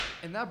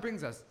And that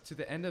brings us to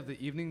the end of the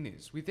evening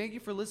news. We thank you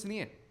for listening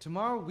in.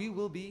 Tomorrow we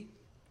will be...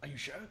 Are you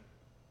sure?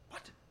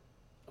 What?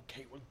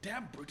 Okay, well,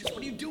 damn, Brutus,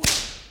 what are you doing?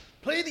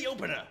 Play the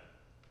opener.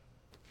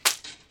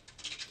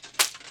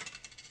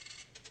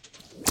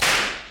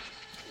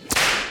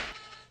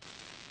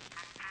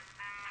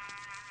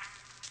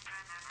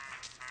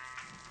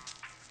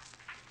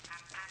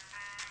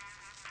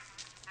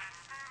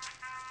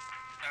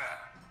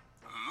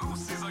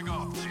 Lucy's a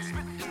goth chick.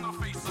 Spit in the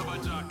face of a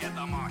jock at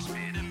the marsh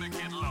pit and the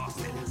kid lost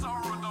it.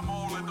 Saw her at the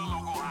mall at the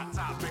logo hot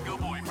topic. Her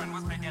boyfriend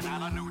was picking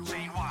out a new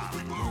chain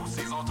wallet.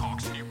 Lucy's all talk,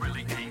 she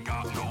really ain't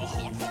got no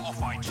heart for a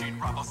fight. She'd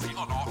rather see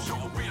an art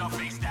show. Beat her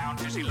face down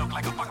till she looked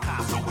like a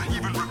Picasso.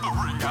 Even ripped the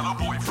ring out her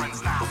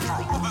boyfriend's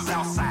nostril. Brothers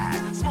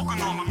outside,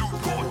 smoking on the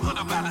Newport. Heard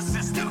about her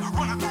sister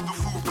running through the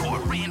food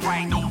court. Ran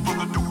right over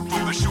the dude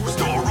from the shoe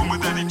store. Rumor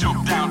that he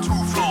jumped down 2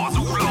 floors.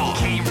 Ooh, Lord.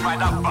 Came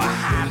right up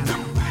behind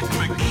him.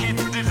 The kid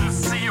didn't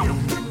see him.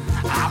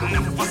 I've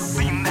never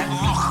seen that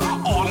look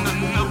on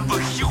another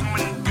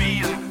human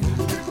being.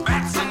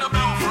 Bats in the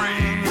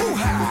belfry,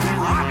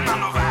 riding on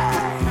the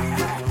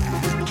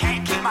vine.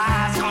 Can't keep my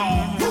eyes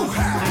closed,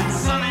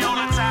 sunny all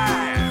the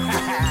time.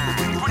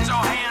 Put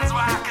your hands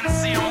where I can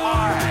see them,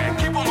 boy.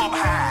 Keep them up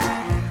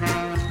high.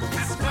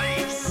 This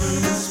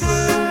place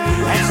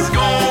has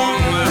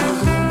gone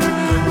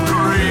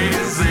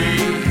crazy.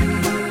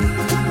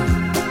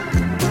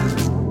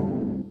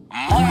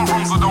 Mona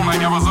from Sedona,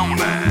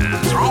 Arizona.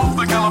 Drove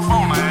to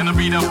California in a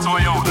beat-up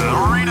Toyota,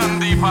 reading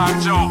Deepak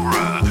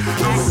Chopra,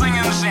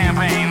 singing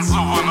Champagne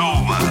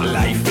Supernova.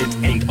 Life, it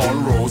ain't all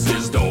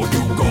roses, though.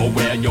 You go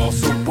where you're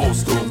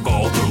supposed to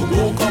go.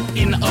 Woke up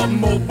in a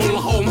mobile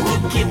home,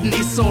 her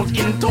kidney sold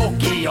in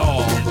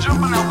Tokyo.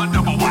 Jumping out the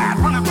double wide,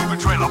 running through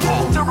the trailer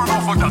park, tearing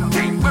off a duct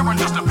tape, wearing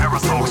just a pair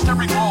of socks,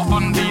 staring off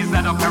undies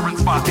that her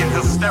parents bought in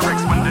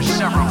hysterics when the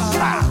sheriff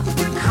stopped.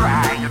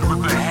 Crying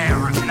with the hair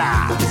and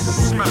knots,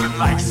 smelling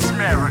like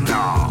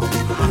Smirnoff.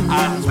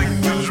 I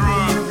think the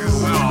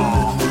drugs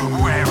are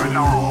wearing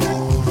off.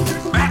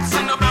 Bats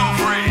in the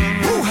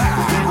belfry,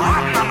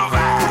 riding on the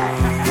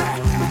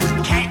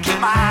vine. Can't keep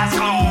my eyes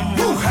closed,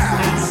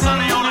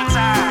 sunny all the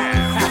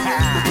time.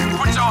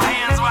 Put your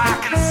hands where I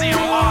can see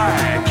them,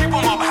 boy. Keep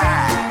them up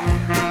high.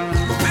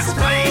 This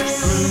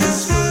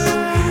place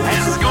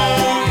has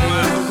gone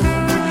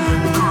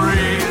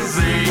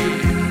crazy.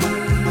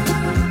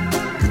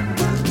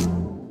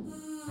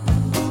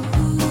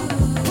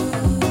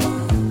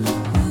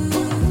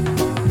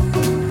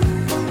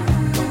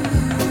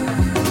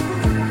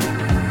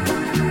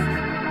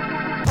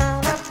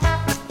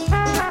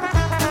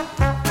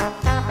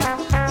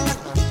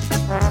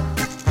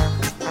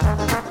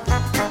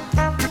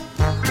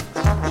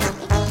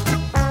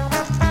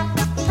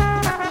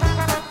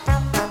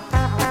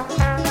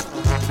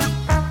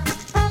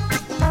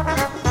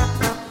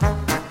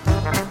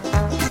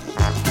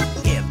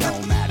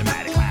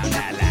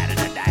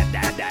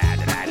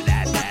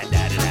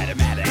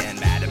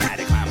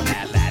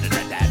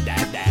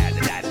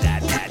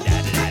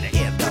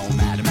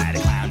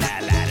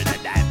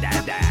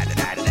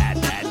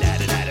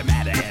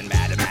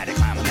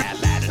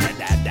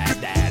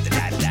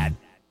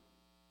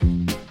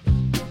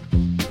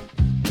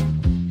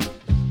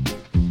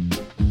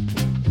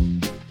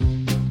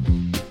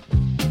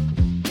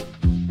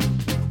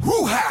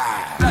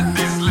 That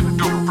this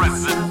little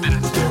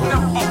president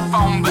never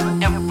found the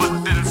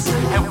evidence.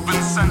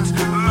 Heaven sent,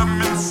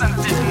 lemon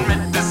scented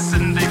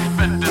medicine they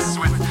fed us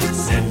with.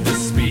 Said the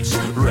speech,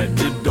 read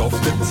it off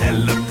the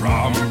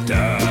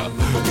teleprompter.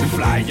 We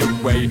fly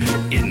away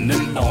in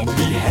an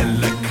Orby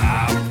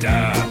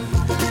helicopter.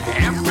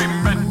 Every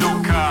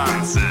meadow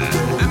concert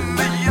in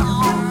the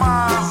yellow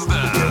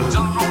Mazda.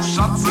 Jello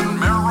shots and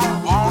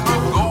marijuana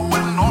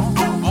going off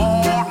the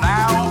wall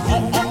now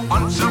for a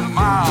bunch of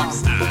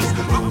mobsters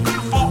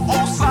looking for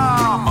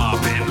Osama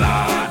bin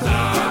Laden.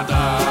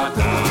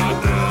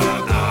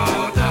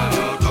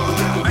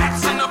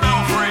 Bats in the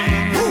belfry,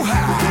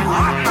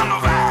 riding on the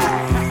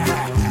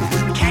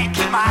vine. Can't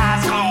keep my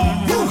eyes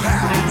closed,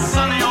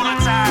 sunny all the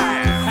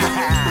time.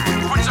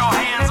 Put your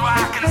hands where I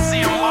can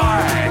see them,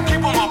 boy.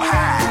 Keep them up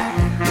high.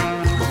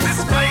 This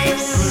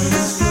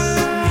place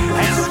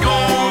has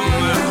gone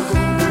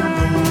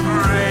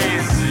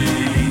crazy.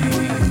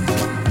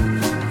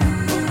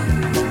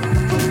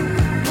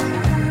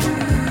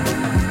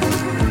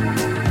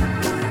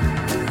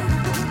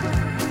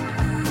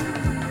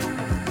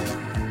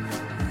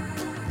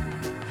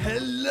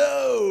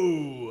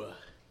 Hello,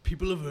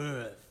 people of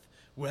Earth.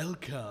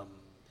 Welcome.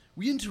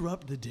 We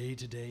interrupt the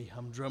day-to-day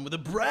humdrum with a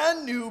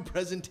brand new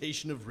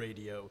presentation of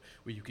radio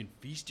where you can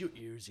feast your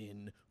ears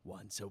in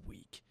once a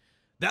week.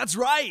 That's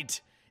right.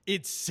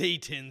 It's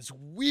Satan's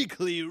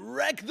weekly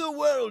Wreck the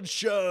World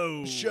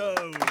show.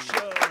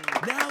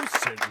 Now,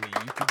 certainly,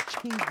 you could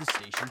change the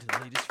station to the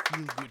latest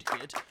feel-good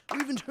hit or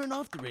even turn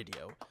off the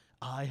radio.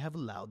 I have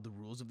allowed the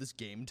rules of this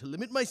game to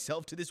limit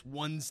myself to this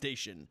one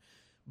station.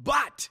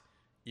 But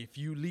if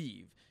you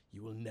leave,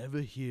 you will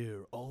never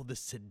hear all the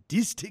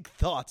sadistic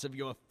thoughts of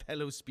your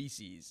fellow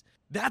species.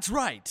 That's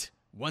right.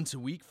 Once a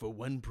week for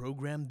one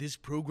program, this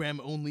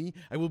program only,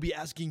 I will be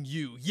asking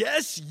you,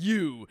 yes,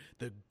 you,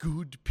 the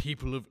good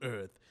people of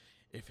Earth,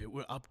 if it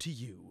were up to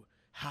you,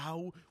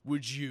 how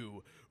would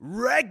you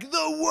wreck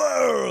the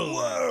world?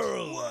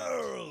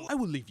 I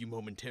will leave you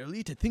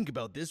momentarily to think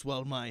about this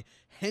while my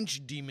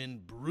hench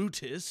demon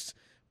Brutus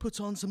puts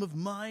on some of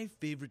my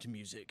favorite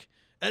music.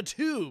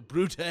 Atu,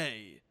 Brute!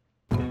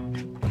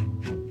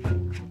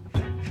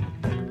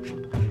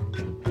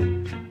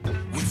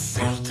 We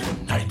sail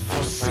tonight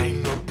for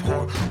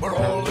Singapore, where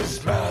all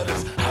is mad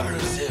as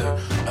hatters here.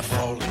 I've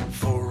fallen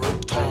for a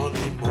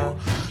tawny moor,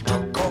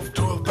 took off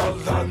to the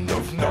land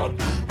of Nod,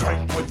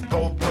 drank with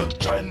all the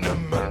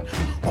Chinamen,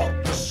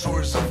 walked the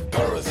sewers of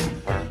Paris.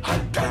 I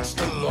danced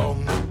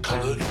along the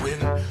colored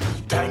wind,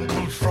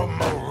 dangled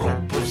from a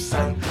rope of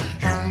sand.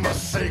 You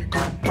must say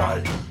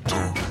goodbye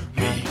to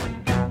me.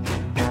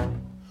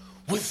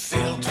 We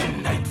sail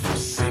tonight for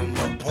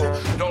Singapore.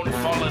 Don't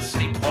fall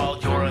asleep while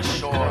you're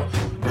ashore.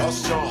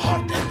 Lost your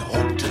heart and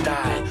hope to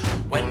die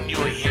when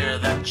you hear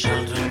that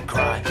children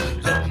cry.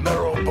 Let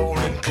Marrowbone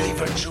and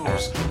Cleaver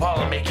choose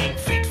while making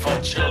feet for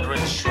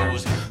children's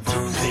shoes.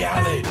 Through the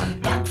alley,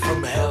 back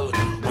from hell,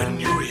 when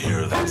you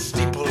hear that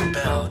steeple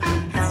bell,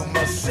 you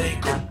must say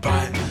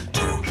goodbye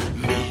to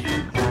me.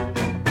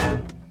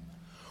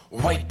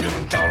 Wipe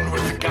him down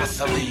with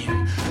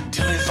gasoline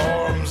till his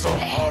arms are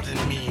hard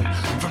and mean.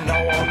 From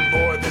now on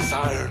board this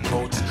iron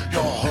boat's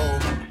your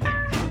home.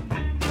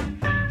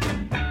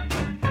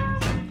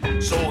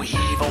 So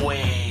heave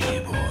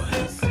away,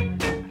 boys.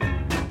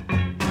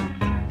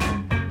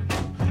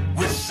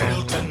 We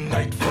sail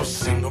tonight for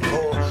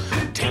Singapore.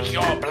 Take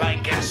your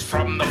blankets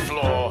from the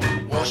floor.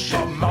 Wash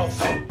your mouth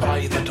out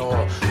by the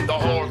door. The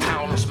whole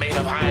town's made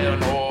of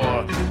iron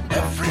ore.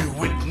 Every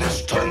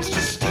witness turns to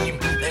steam.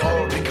 They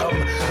all become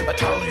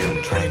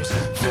Italian dreams.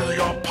 Fill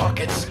your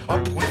pockets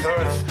up with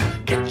earth.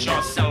 Get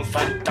yourself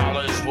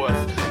 $1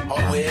 worth.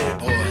 Away,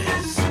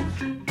 boys.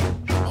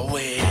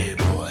 Away,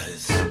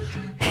 boys.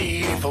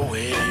 Heave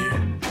away.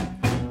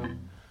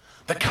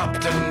 The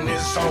captain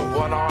is a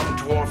one-armed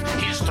dwarf.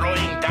 He's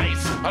throwing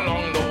dice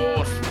along the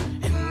wharf.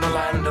 In the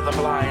land of the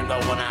blind, a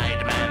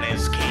one-eyed man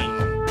is king.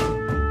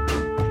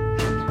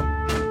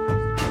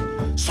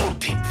 So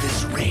take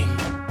this ring.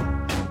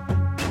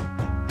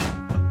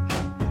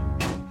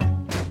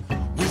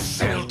 We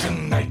sail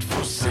tonight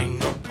for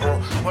Singapore,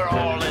 where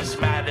all is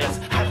mad as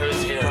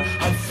hatters here.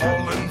 I've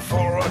fallen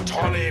for a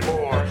tawny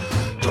moor,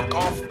 took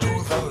off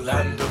to the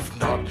land of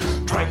Nod,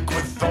 drank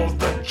with all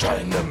the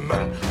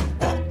Chinamen,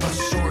 walked the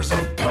sewers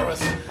of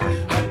Paris.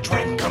 I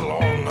drank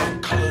along a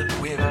colored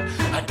wind,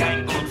 I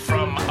dangled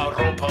from a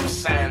rope of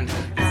sand.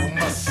 You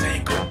must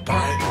say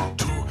goodbye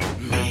to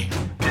me.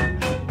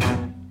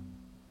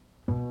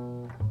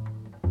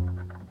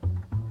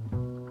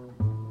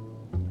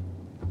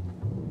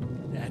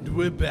 And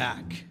we're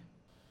back.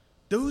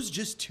 Those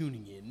just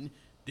tuning in,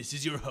 this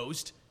is your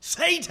host,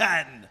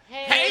 Satan!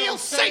 Hail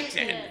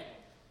Satan!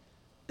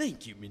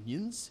 Thank you,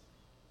 minions.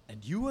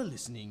 And you are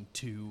listening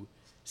to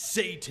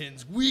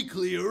Satan's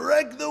weekly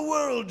Wreck the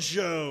World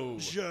show.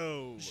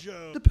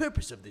 The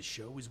purpose of this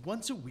show is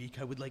once a week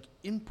I would like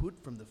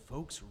input from the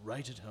folks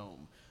right at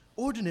home.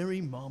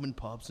 Ordinary mom and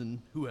pops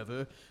and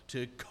whoever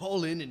to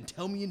call in and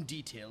tell me in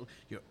detail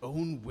your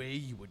own way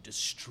you would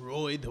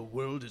destroy the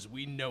world as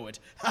we know it.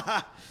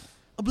 Ha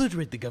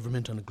Obliterate the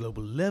government on a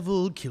global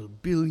level, kill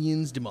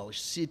billions, demolish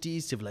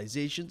cities,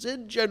 civilizations,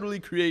 and generally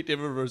create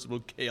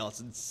irreversible chaos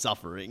and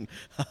suffering.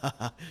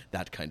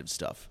 That kind of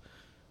stuff.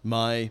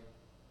 My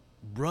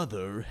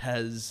brother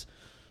has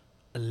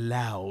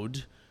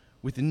allowed,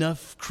 with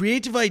enough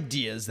creative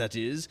ideas, that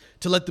is,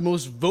 to let the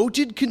most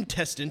voted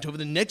contestant over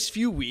the next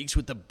few weeks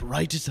with the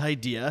brightest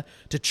idea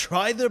to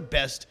try their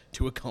best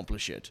to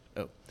accomplish it.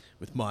 Oh,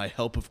 with my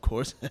help, of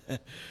course.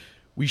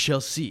 We shall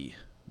see,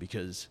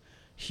 because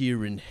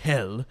here in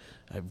hell,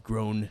 I've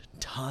grown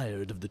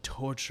tired of the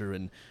torture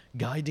and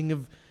guiding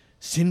of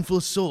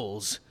sinful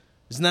souls.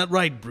 Isn't that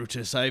right,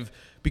 Brutus? I've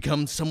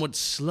become somewhat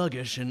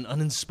sluggish and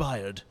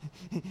uninspired.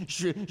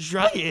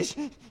 Sluggish?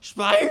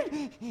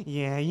 Inspired?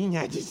 Yeah, you're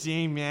not the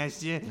same,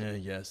 master.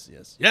 Yes.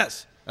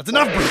 That's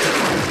enough,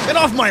 Brutus! Get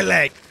off my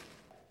leg!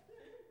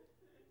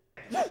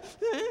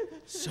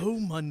 So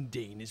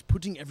mundane is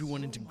putting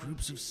everyone into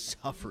groups of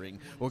suffering,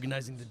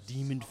 organizing the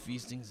demon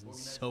feastings, and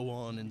so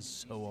on and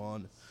so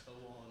on.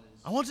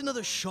 I want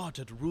another shot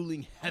at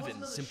ruling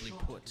heaven, simply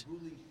put.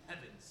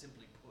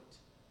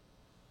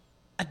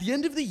 At the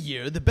end of the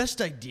year, the best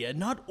idea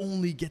not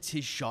only gets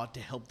his shot to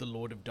help the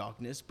Lord of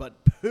Darkness,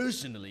 but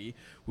personally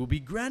will be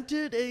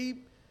granted a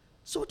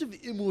sort of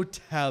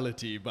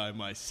immortality by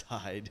my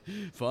side.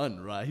 Fun,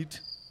 right?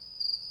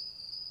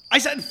 I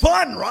said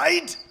fun,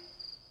 right?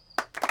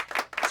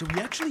 So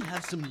we actually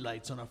have some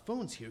lights on our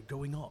phones here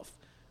going off.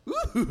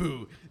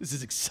 Ooh, this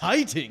is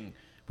exciting.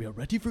 We are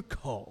ready for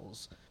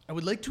calls. I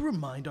would like to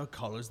remind our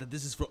callers that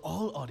this is for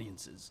all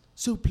audiences.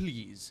 So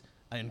please,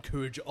 I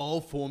encourage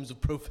all forms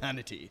of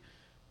profanity.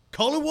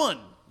 Caller 1,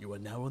 you are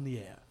now on the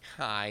air.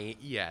 Hi,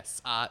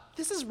 yes.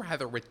 This is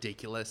rather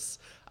ridiculous.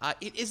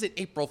 It isn't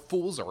April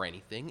Fool's or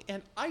anything,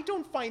 and I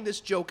don't find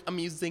this joke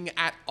amusing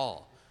at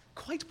all.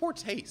 Quite poor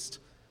taste.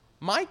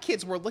 My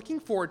kids were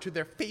looking forward to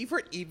their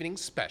favorite evening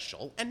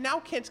special, and now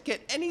can't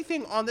get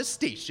anything on the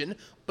station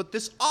but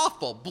this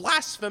awful,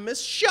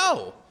 blasphemous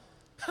show.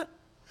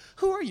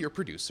 Who are your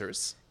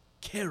producers?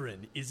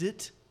 Karen, is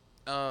it?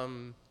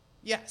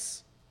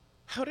 Yes.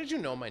 How did you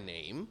know my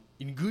name?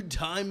 In good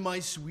time, my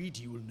sweet,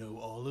 you will know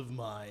all of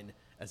mine,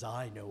 as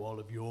I know all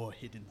of your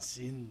hidden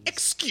sins.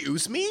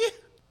 Excuse me?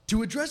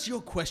 To address your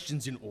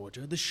questions in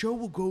order, the show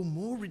will go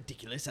more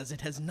ridiculous as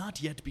it has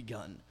not yet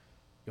begun.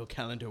 Your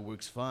calendar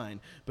works fine,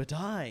 but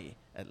I,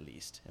 at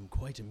least, am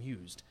quite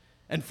amused.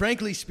 And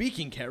frankly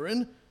speaking,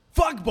 Karen,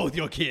 fuck both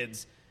your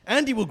kids!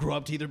 Andy will grow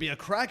up to either be a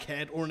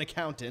crackhead or an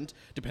accountant,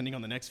 depending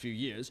on the next few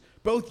years.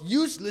 Both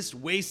useless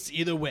wastes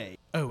either way.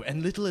 Oh,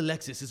 and little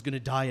Alexis is gonna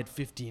die at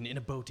 15 in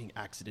a boating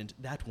accident.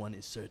 That one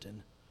is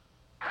certain.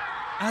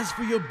 As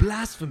for your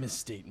blasphemous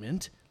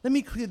statement, let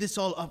me clear this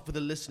all up for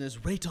the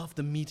listeners right off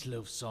the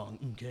Meatloaf song,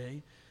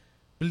 okay?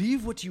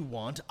 Believe what you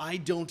want, I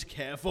don't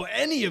care for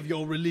any of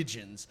your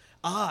religions.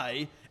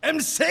 I am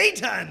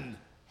Satan!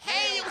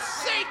 Hail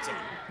Satan!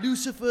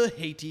 Lucifer,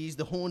 Hades,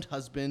 the Horned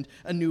Husband,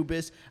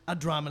 Anubis,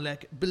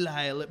 Adramelech,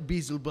 Belial,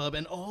 Beelzebub,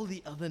 and all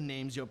the other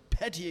names your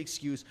petty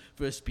excuse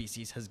for a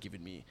species has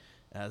given me.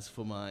 As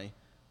for my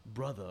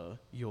brother,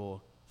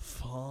 your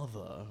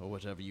father, or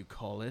whatever you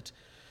call it,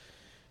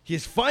 he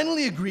has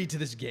finally agreed to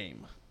this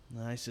game.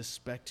 I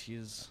suspect he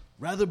is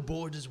rather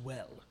bored as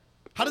well.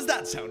 How does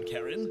that sound,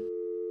 Karen?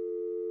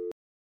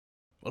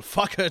 Well,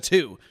 fuck her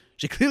too.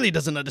 She clearly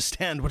doesn't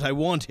understand what I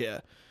want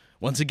here.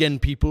 Once again,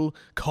 people,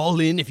 call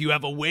in if you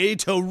have a way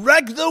to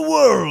wreck the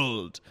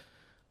world.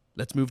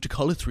 Let's move to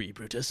caller 3,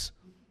 Brutus.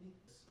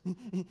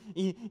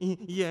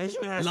 Yes,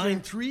 Master.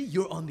 Line 3,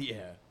 you're on the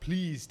air.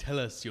 Please tell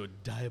us your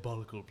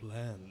diabolical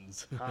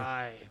plans.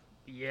 Hi.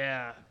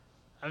 Yeah.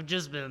 I've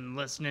just been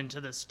listening to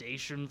the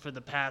station for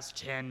the past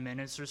 10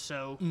 minutes or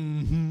so.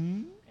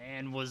 Mm-hmm.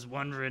 And was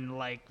wondering,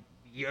 like,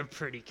 you're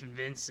pretty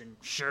convincing.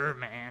 Sure,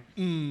 man.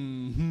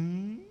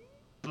 Mm-hmm.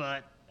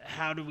 But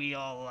how do we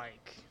all,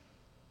 like...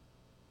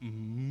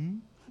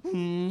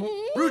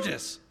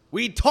 Brutus,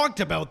 we talked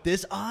about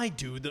this. I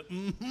do the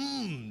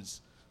mm-hms.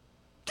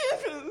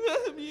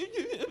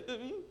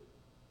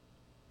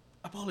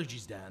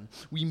 Apologies, Dan.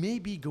 We may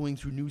be going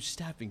through new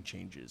staffing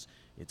changes.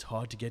 It's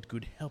hard to get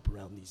good help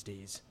around these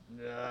days.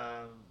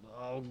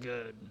 All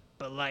good.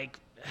 But, like,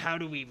 how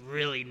do we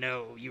really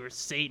know you were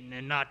Satan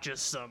and not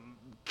just some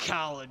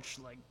college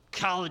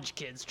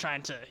kids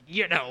trying to,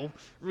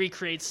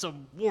 recreate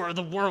some War of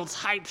the Worlds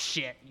hype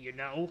shit,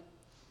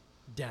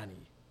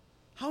 Danny,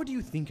 how do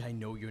you think I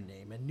know your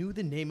name and knew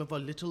the name of our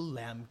little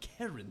lamb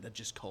Karen that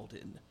just called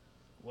in?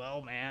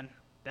 Well, man,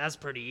 that's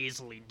pretty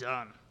easily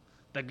done.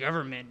 The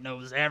government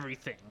knows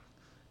everything.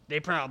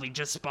 They probably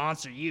just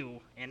sponsor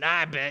you, and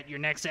I bet your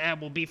next ad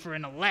will be for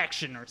an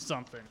election or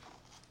something.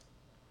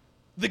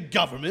 The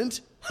government?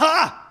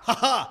 Ha! Ha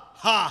ha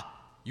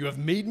ha! You have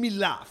made me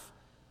laugh.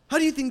 How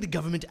do you think the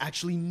government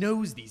actually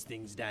knows these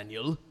things,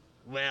 Daniel?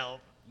 Well,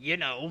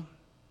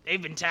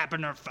 they've been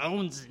tapping our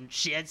phones and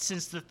shit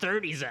since the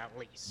 30s at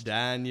least.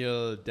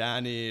 Daniel,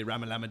 Danny,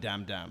 Ramalama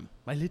Dam Dam.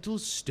 My little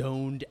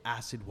stoned,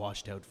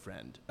 acid-washed-out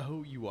friend.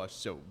 Oh, you are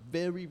so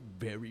very,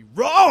 very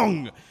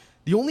wrong!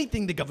 The only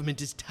thing the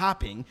government is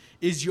tapping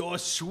is your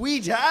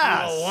sweet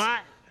ass! Oh,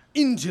 what?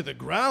 Into the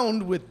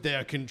ground with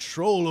their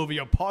control over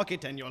your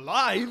pocket and your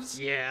lives.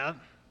 Yeah,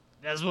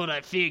 that's what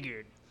I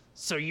figured.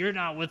 So you're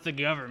not with the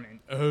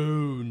government.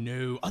 Oh,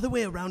 no. Other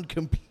way around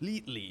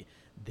completely.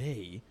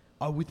 They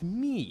are with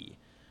me.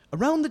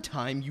 Around the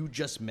time you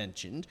just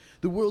mentioned,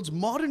 the world's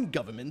modern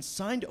government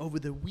signed over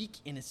the weak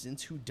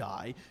innocents who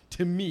die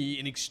to me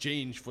in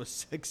exchange for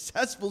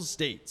successful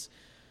states.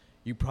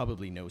 You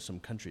probably know some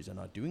countries are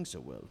not doing so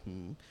well.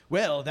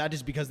 Well, that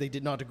is because they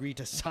did not agree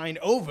to sign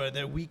over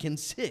their weak and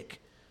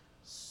sick.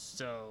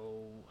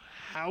 So,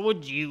 how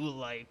would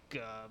you,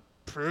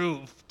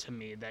 prove to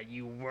me that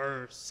you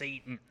were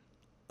Satan?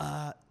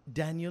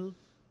 Daniel,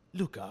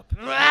 look up.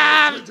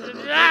 How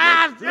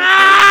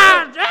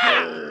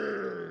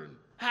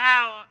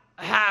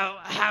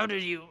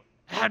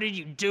did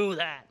you do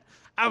that?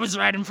 I was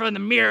right in front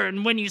of the mirror,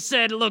 and when you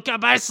said look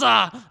up, I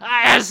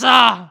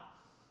saw.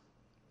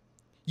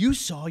 You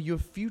saw your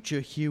future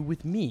here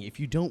with me if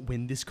you don't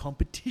win this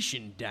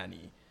competition,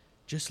 Danny.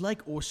 Just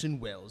like Orson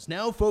Welles.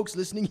 Now, folks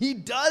listening, he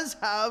does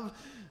have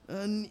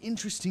an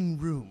interesting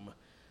room.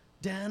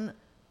 Dan,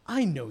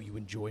 I know you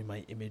enjoy my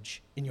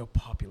image in your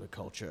popular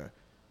culture.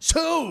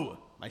 So,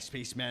 my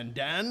spaceman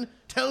Dan,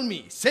 tell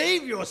me,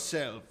 save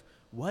yourself.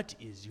 What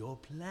is your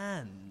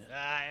plan?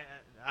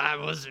 I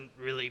wasn't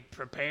really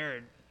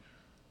prepared.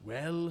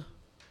 Well,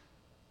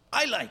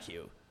 I like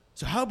you.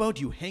 So how about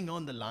you hang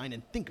on the line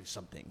and think of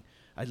something?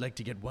 I'd like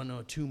to get 1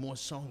 or 2 more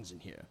songs in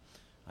here.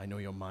 I know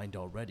your mind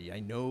already. I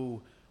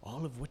know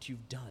all of what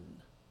you've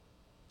done.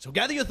 So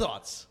gather your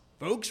thoughts.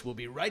 Folks, we'll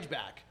be right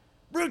back.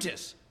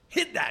 Brutus,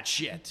 hit that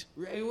shit.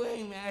 Right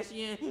away,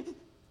 Master.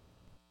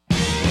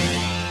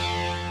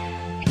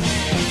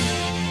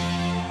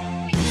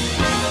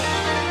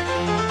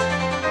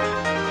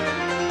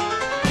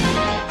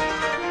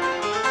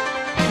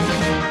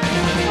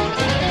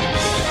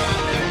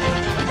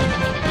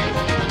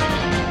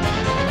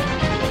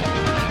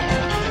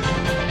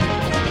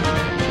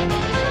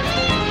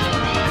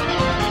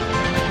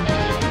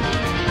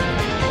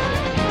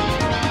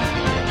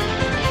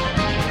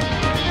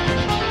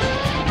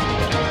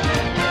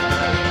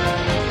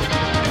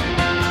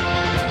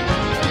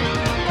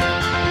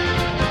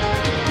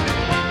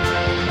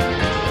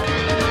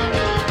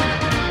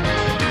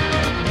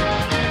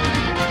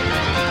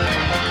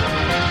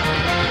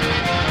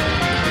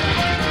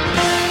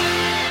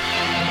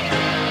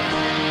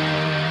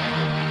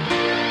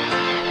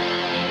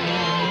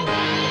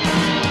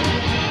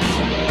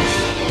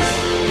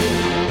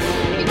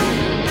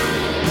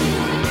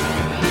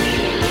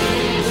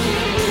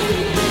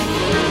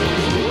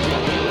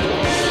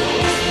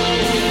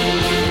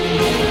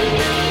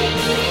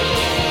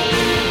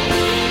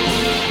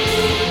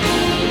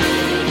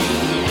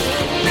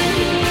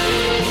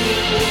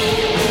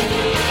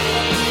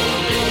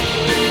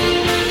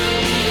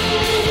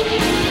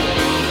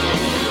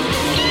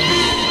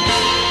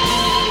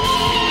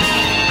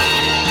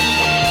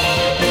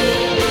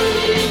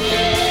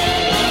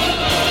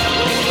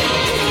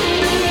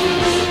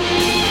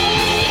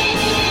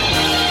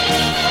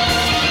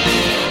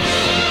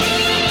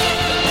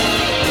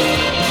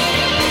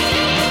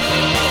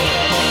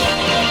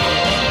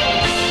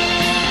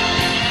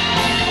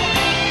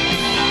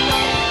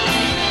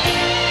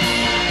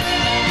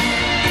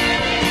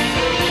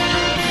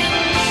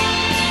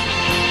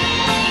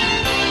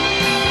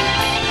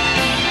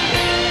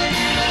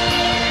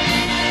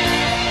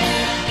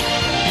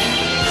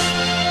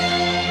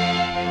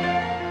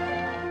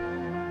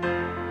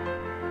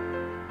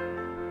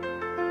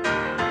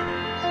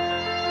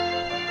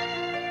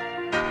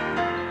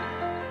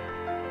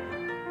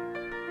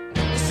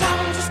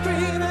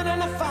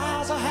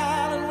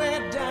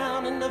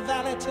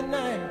 the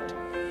night.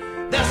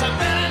 There's a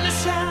man in the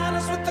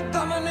shadows with a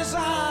gun in his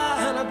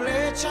eye and a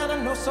blade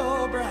shining oh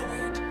so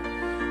bright.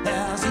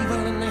 There's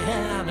evil in the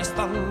air, there's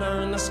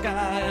thunder in the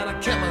sky, and a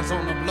killer's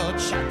on the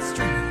bloodshot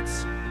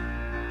streets.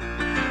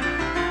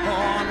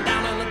 Oh, and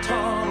down in the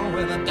tunnel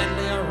with a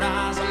deadly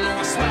horizon,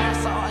 I swear I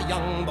saw a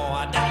young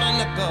boy down in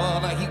the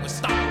gutter. He was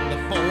starting to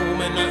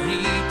foam in the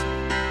heat.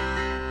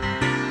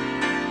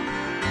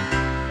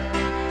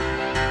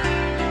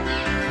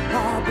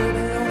 Oh, baby,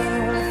 you're the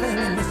only thing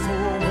in this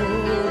whole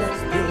world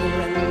that's pure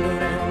and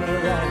good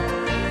and right.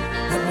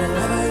 And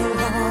wherever you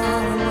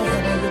are and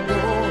wherever you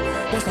go,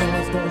 there's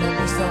always gonna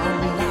be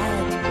some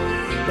light.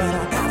 But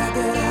I gotta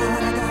get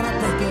out, I gotta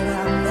break it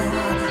out now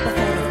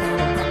before the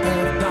final crack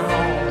of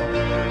dawn.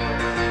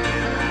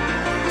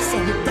 So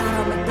you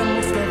gotta make the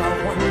most of our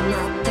one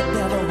night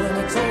together. When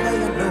it's over,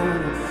 you know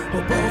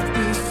we'll both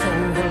be so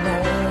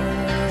alone.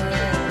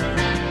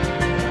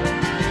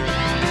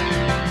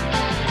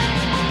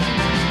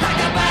 Like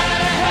a bat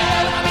out of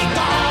hell, I'll be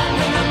gone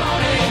when the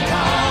morning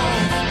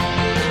comes.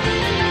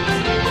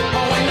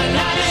 Oh, when the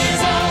night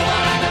is over,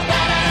 like a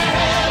bat out of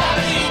hell, I'll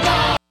be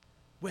gone.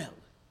 Well,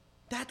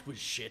 that was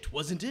shit,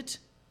 wasn't it?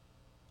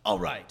 All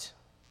right,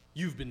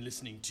 you've been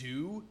listening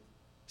to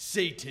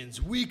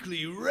Satan's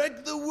weekly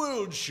Wreck the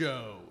World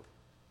show.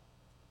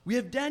 We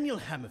have Daniel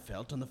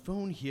Hammerfelt on the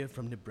phone here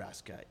from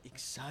Nebraska,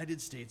 excited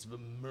states of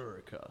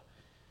America.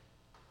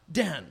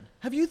 Dan,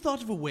 have you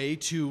thought of a way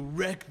to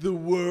wreck the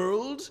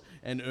world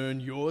and earn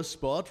your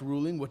spot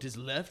ruling what is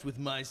left with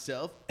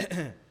myself,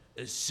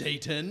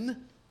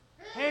 Satan?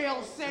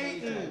 Hail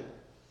Satan!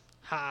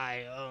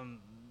 Hi,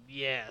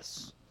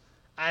 yes.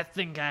 I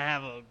think I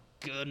have a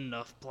good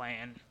enough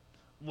plan.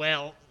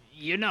 Well,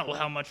 you know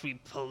how much we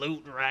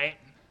pollute, right?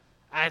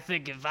 I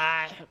think if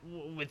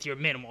with your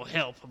minimal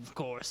help, of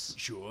course,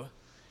 Sure.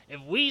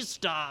 if we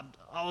stopped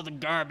all the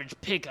garbage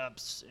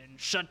pickups and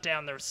shut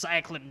down the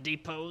recycling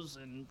depots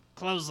and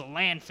closed the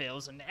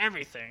landfills and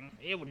everything,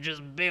 it would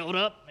just build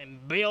up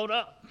and build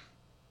up.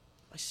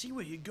 I see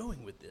where you're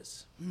going with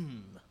this.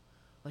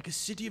 Like a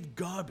city of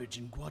garbage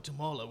in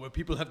Guatemala where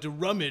people have to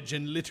rummage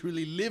and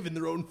literally live in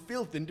their own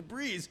filth and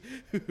debris.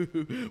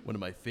 One of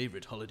my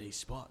favorite holiday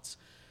spots.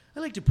 I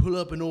like to pull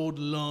up an old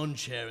lawn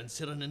chair and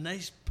sit on a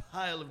nice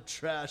pile of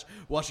trash,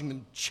 watching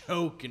them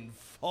choke and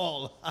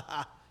fall.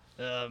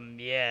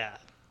 Yeah,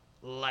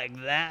 like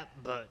that,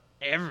 but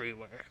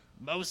everywhere.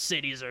 Most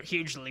cities are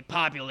hugely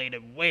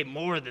populated, way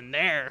more than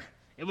there.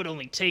 It would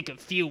only take a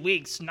few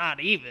weeks, not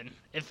even,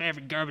 if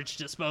every garbage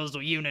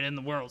disposal unit in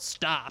the world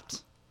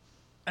stopped.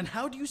 And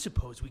how do you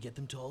suppose we get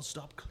them to all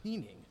stop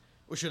cleaning?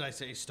 Or should I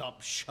say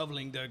stop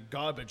shoveling their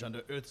garbage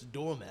under Earth's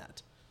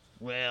doormat?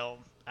 Well,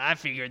 I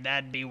figured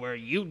that'd be where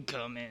you'd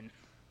come in.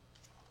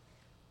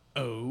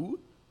 Oh?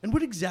 And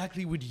what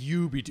exactly would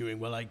you be doing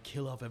while I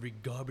kill off every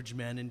garbage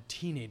man and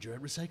teenager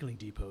at recycling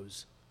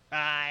depots?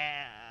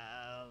 I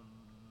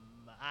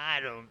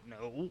don't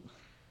know.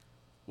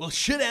 Well,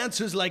 shit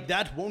answers like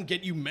that won't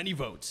get you many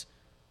votes.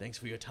 Thanks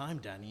for your time,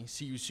 Danny.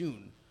 See you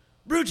soon.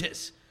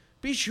 Brutus,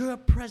 be sure a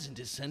present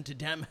is sent to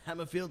Dan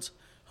Hammerfeld's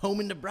home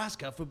in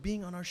Nebraska for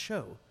being on our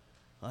show.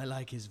 I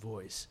like his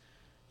voice.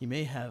 He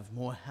may have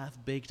more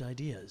half-baked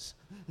ideas.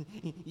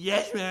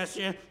 Yes,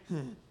 Master.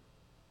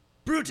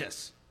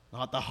 Brutus,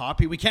 not the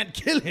harpy. We can't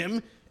kill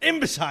him.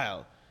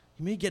 Imbecile.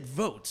 He may get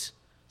votes.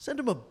 Send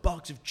him a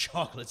box of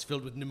chocolates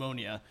filled with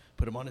pneumonia.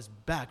 Put him on his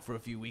back for a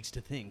few weeks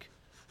to think.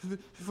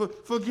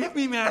 Forgive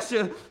me,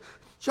 Master.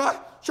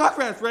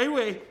 Chocolate right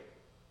away.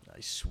 I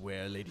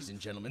swear, ladies and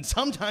gentlemen,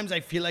 sometimes I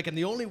feel like I'm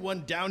the only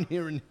one down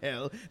here in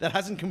hell that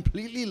hasn't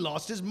completely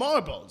lost his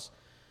marbles.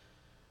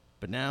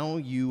 But now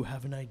you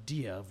have an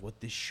idea of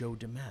what this show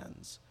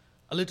demands.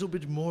 A little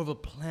bit more of a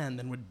plan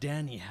than what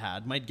Danny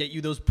had might get you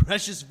those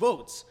precious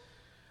votes.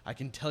 I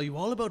can tell you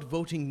all about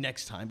voting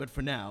next time, but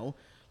for now,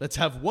 let's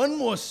have one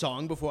more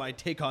song before I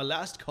take our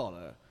last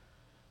caller.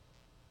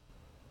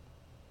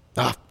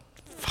 Ah,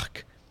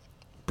 fuck.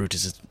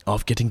 Brutus is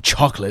off getting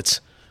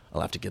chocolates. I'll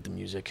have to get the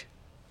music.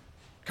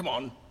 Come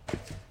on.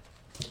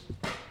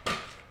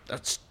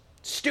 That's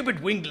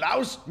stupid winged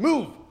louse.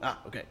 Move. Ah,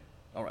 okay.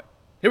 All right.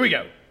 Here we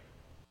go.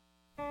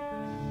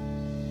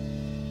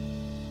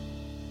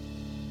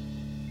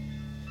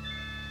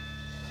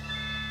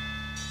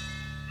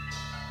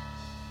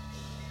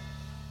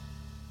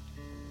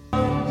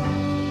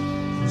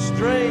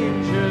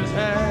 Strangers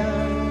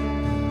have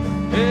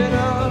in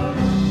a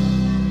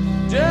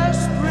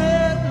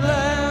desperate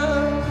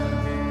land.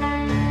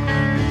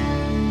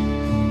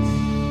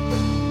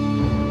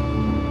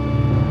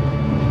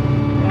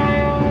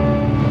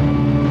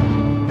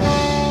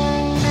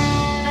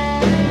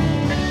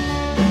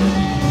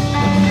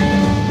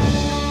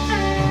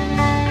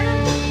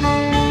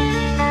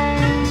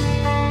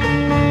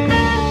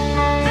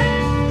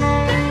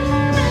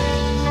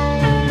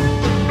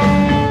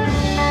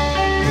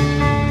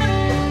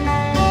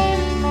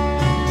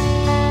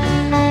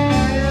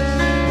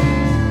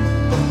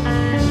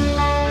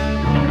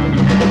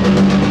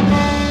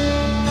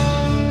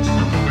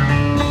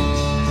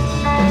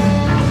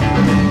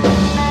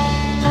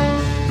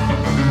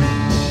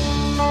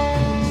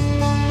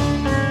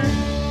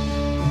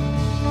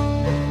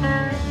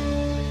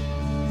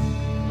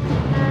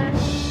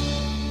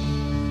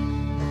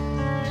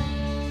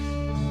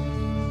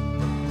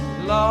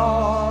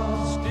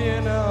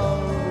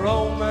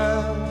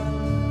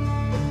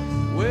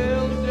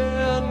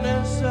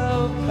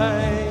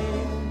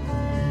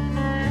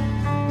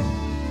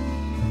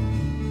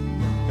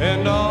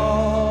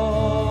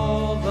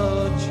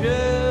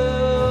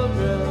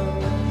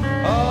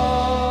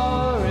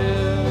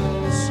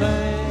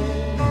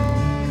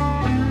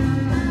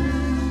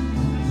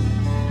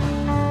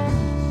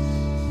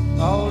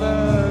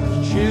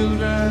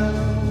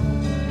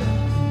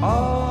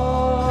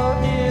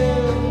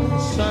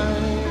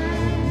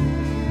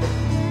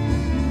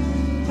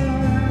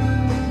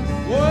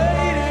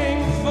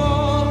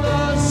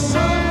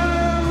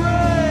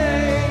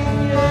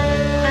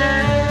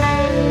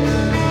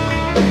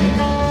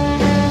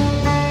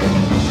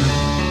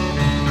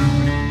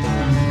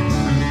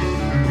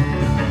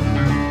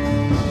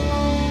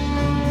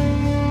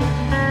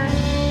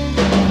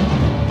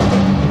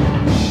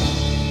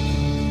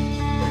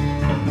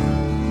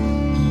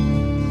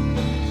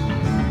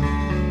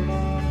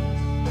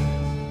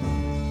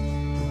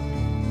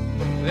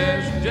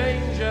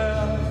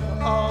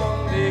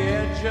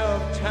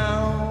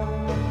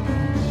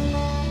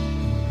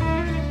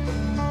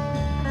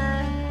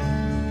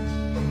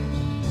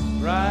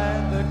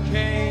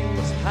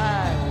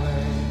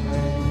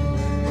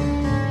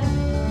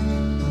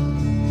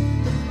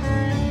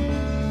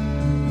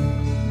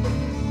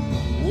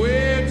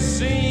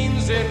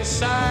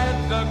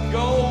 inside the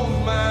gold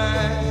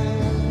mine.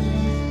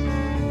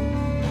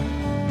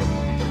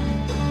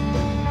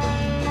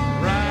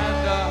 Ride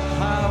the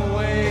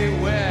highway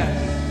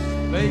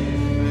west, baby.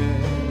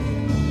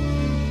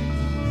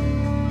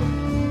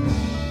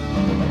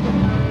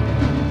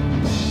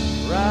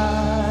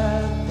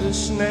 Ride the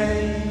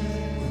snake,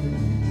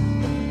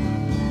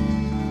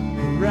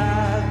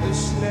 ride the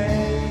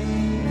snake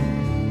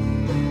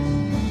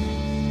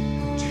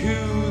to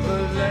the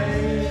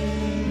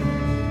lake,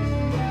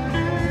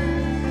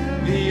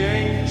 the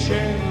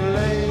ancient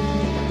lake.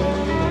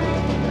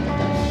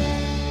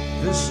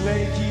 The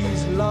snake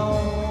is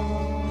long,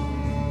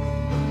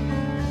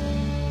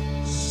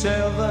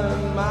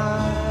 7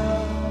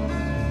 miles.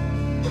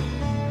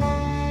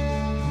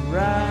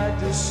 Ride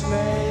the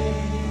snake.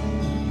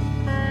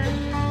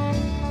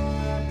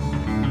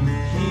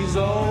 He's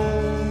old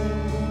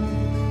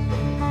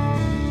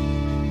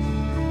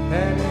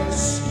and his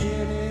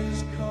skin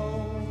is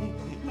cold.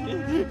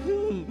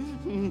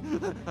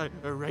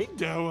 Right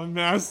down,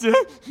 Master.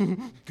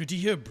 Good to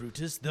hear,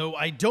 Brutus, though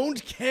I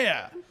don't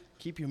care.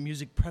 Keep your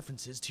music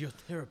preferences to your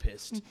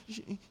therapist.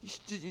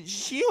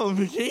 She on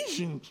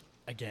vacation.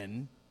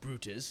 Again,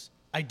 Brutus,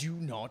 I do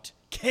not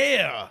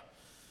care.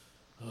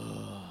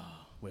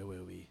 Where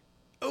were we?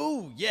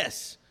 Oh,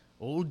 yes.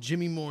 Old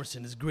Jimmy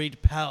Morrison is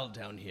great pal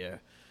down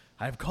here.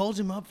 I've called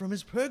him up from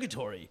his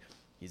purgatory.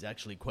 He's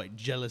actually quite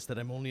jealous that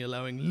I'm only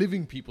allowing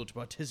living people to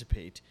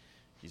participate.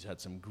 He's had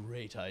some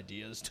great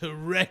ideas to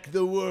wreck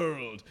the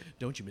world.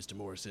 Don't you, Mr.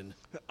 Morrison?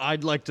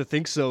 I'd like to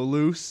think so,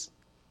 Luce.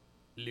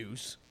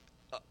 Luce?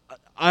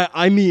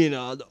 I mean,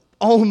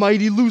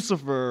 Almighty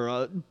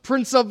Lucifer,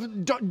 Prince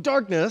of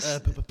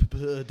Darkness.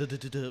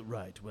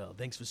 Right, well,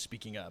 thanks for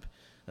speaking up.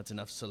 That's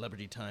enough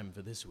celebrity time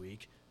for this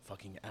week.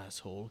 Fucking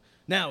asshole.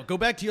 Now, go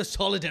back to your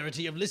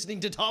solidarity of listening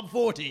to Top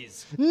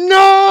 40s. No!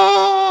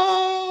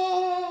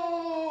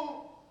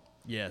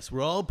 Yes,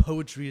 we're all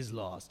poetry is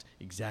lost.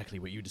 Exactly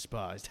what you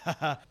despised.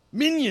 Haha.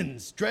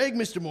 Minions, drag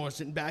Mr.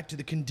 Morrison back to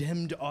the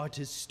Condemned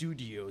Artist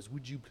Studios,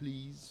 would you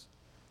please?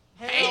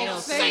 Hail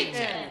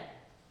Satan!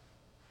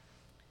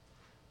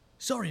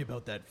 Sorry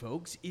about that,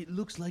 folks. It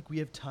looks like we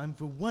have time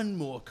for one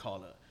more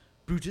caller.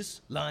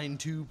 Brutus, line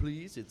 2,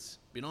 please. It's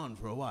been on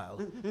for a while.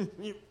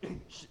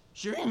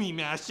 Sure, me,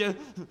 Master.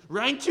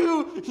 Line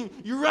 2,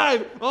 you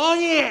arrive. Oh,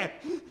 yeah.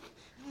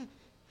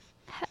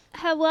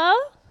 Hello?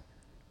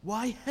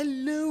 Why,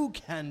 hello,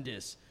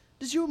 Candace.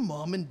 Does your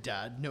mom and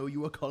dad know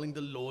you are calling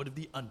the Lord of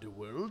the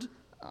Underworld?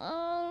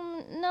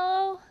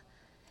 No.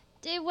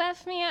 They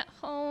left me at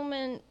home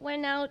and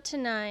went out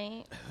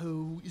tonight.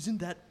 Oh, isn't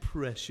that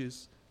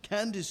precious?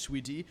 Candace,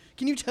 sweetie,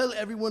 can you tell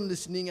everyone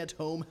listening at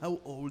home how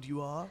old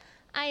you are?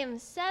 I am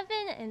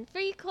 7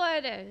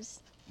 3/4.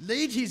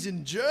 Ladies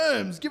and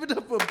germs, give it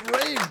up for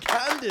brave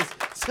Candace,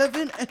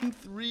 7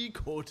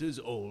 3/4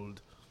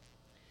 old.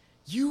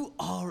 You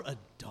are a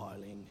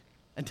darling.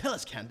 And tell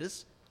us,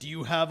 Candace, do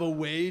you have a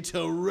way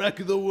to wreck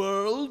the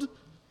world?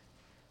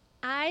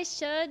 I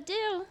sure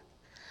do.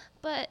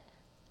 But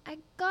I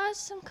got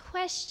some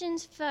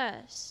questions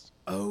first.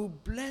 Oh,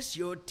 bless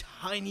your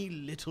tiny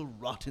little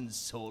rotten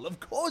soul.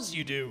 Of course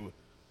you do.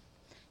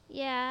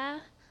 Yeah.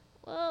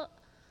 Well,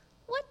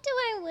 what do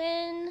I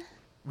win?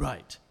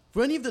 Right.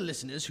 For any of the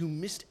listeners who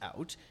missed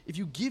out, if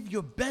you give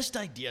your best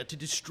idea to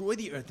destroy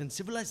the Earth and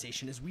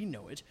civilization as we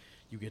know it,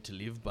 you get to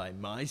live by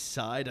my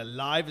side,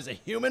 alive as a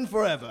human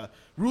forever,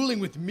 ruling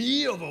with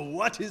me over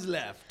what is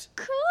left.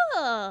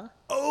 Cool.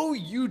 Oh,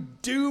 you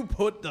do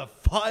put the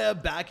fire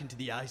back into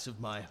the ice of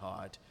my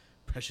heart.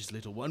 Precious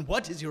little one,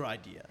 what is your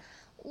idea?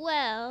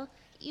 Well,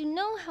 you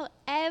know how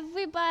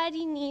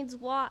everybody needs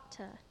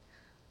water.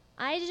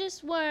 I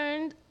just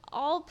learned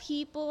all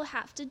people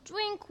have to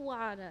drink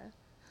water.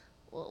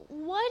 Well,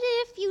 what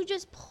if you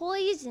just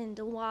poisoned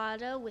the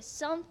water with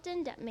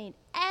something that made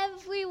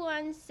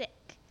everyone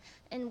sick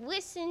and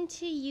listened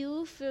to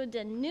you through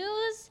the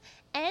news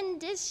and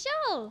this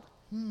show?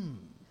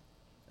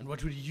 And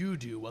what would you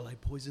do while I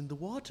poisoned the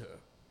water?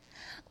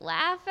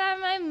 Laugh at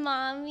my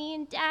mommy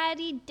and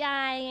daddy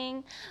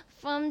dying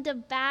from the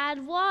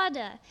bad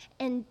water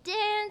and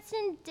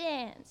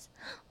dance.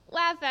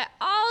 Laugh at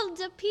all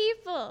the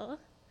people.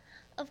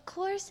 Of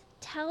course,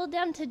 tell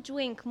them to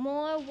drink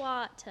more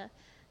water,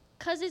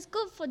 'cause it's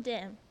good for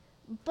them.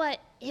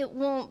 But it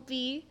won't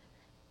be,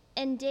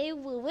 and they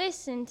will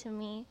listen to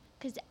me,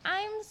 'cause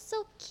I'm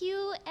so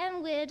cute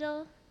and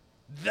little.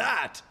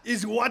 That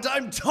is what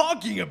I'm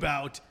talking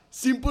about!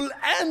 Simple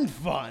and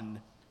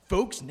fun!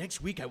 Folks,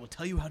 next week I will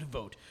tell you how to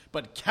vote,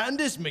 but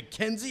Candace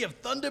McKenzie of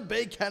Thunder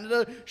Bay,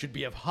 Canada should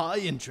be of high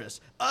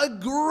interest. A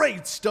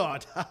great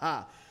start!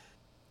 Haha!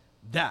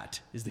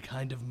 That is the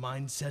kind of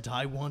mindset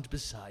I want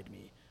beside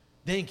me.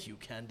 Thank you,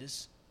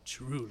 Candace.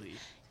 Truly.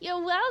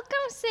 You're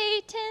welcome,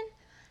 Satan.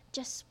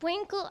 Just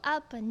sprinkle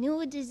up a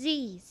new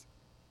disease.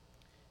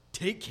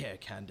 Take care,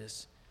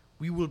 Candace.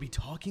 We will be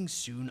talking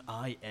soon,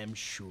 I am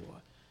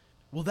sure.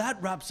 Well,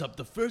 that wraps up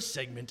the first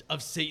segment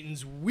of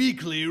Satan's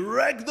weekly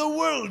Wreck the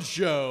World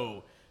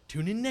show.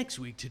 Tune in next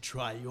week to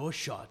try your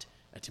shot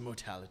at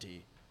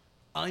immortality.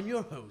 I'm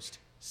your host,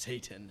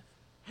 Satan.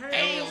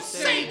 Hail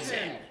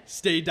Satan!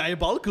 Stay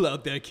diabolical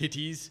out there,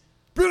 kitties.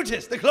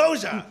 Brutus, the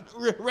closer!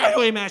 Right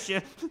away,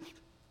 Master.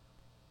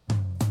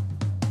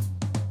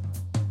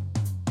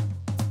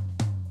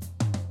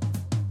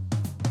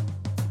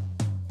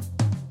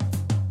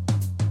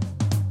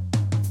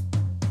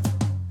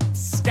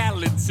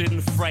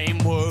 Skeleton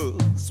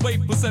framework, sway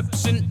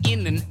perception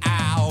in and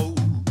out.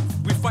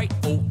 We fight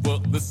over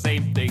the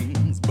same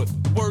things, but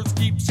the words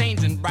keep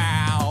changing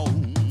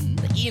round.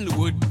 The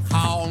inward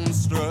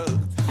construct,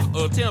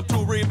 attempt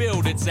to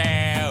rebuild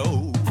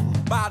itself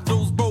by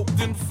those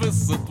broken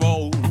fists of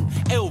throne,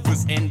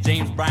 Elvis and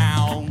James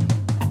Brown.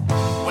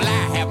 Well,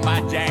 I have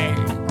my jazz,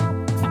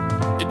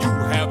 and you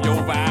have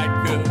your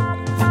vodka.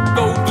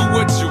 Go do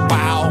what you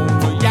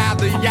want,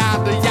 yada,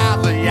 yada,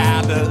 yada,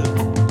 yada.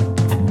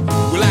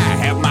 Well, I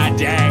have my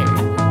jazz,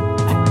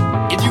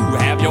 and you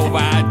have your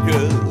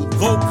vodka.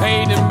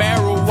 Cocaine and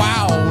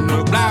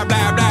marijuana, blah,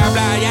 blah, blah,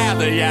 blah,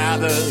 yada,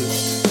 yada.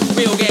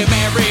 We'll get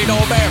married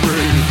or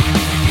buried.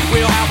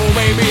 We'll have a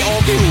baby or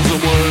kill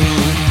someone.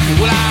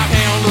 Well, I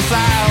can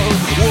decide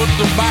what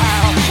to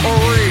buy, a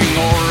ring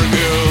or a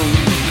gun.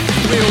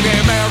 We'll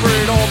get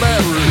married or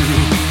buried.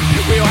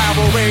 We'll have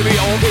a baby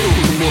or kill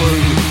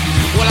someone.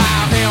 Well,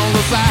 I can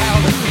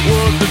decide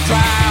what to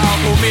try,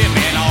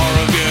 commitment or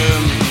a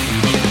gun.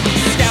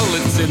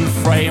 Skeleton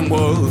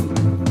framework,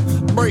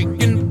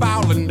 breaking,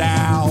 falling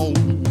down.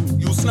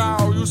 You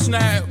snarl, you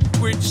snap,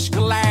 which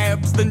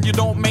collapse, then you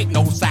don't make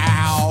no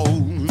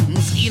sounds.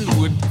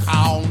 Inward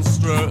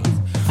construct,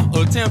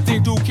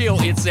 attempting to kill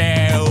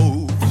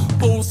itself.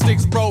 Pool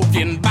sticks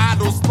broken,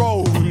 bottles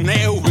thrown,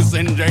 Elvis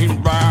and James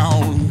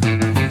Brown.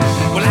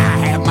 Well, I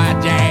have my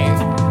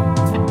jazz,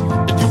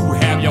 and you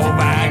have your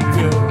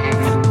vodka.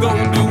 Go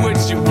do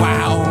what you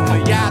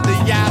want, yada,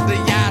 yada,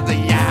 yada,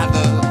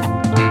 yada.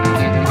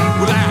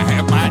 Well, I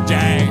have my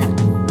jazz,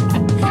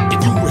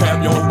 and you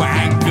have your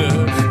vodka.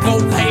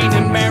 Cocaine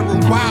and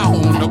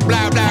marijuana,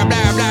 blah, blah,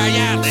 blah, blah,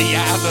 yada,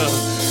 yada.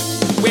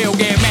 We'll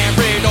get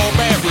married or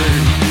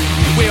buried.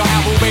 We'll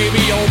have a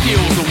baby or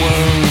kill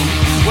someone.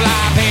 Well,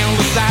 I can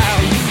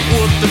decide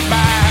what to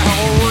buy,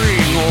 a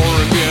ring or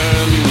a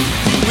gun.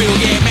 We'll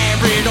get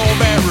married or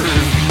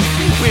buried.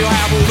 We'll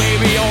have a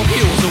baby or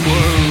kill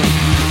someone.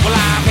 Well,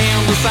 I can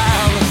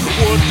decide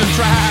what to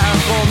try,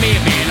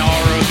 commitment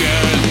or a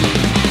gun.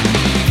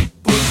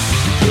 Push,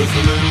 just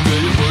a little bit,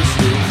 you push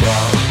too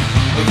far.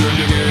 Until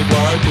you get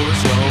wide, push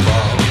no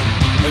more.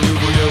 And you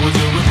forget what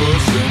you were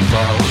pushing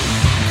for.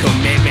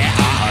 Commitment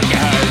or a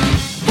gun.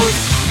 Push,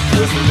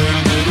 just a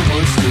little bit, you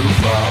push too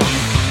far.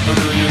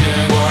 Until you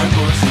get wide,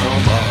 push no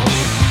more.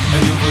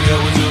 And you forget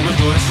what you were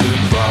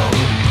pushing for.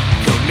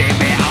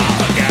 Commitment or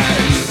a gun.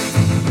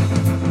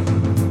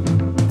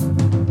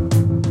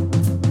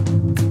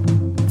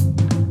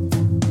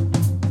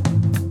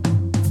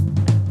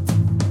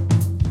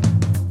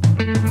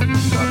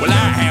 Well, I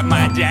have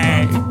my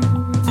jazz,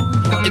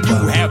 and you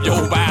have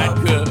your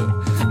vodka.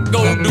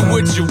 Go do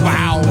what you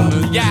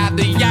want,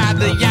 yada,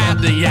 yada,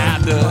 yada,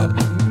 yada.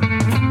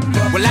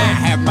 Well, I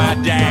have my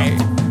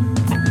jazz,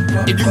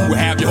 and you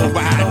have your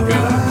vodka.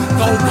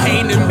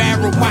 Cocaine and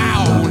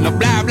marijuana,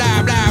 blah,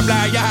 blah, blah,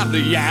 blah, yada,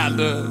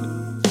 yada.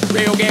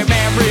 We'll get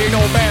married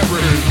or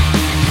buried.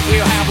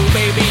 We'll have a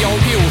baby or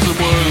kill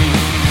someone.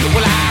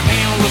 Well, I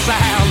can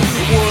decide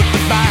what to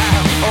buy,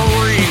 a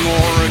ring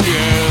or a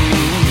gun.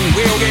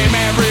 We'll get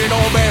married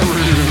or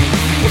buried.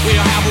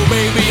 We'll have a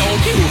baby or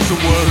kill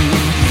someone.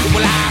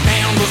 Well, I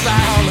can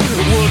decide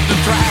what to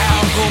try,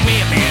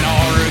 commitment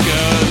or a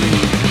gun.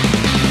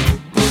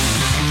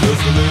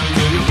 Just a little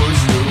bit, you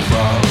push too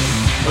far.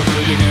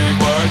 Until you get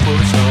wide,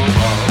 push no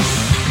more.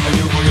 And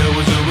you forget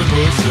what you were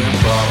pushing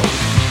for.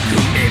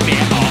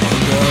 Commitment or a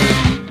gun.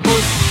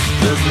 Push,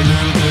 just a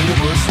little bit, you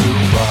push too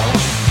far.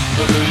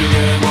 Until you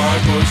get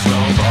wide, push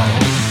no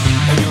more.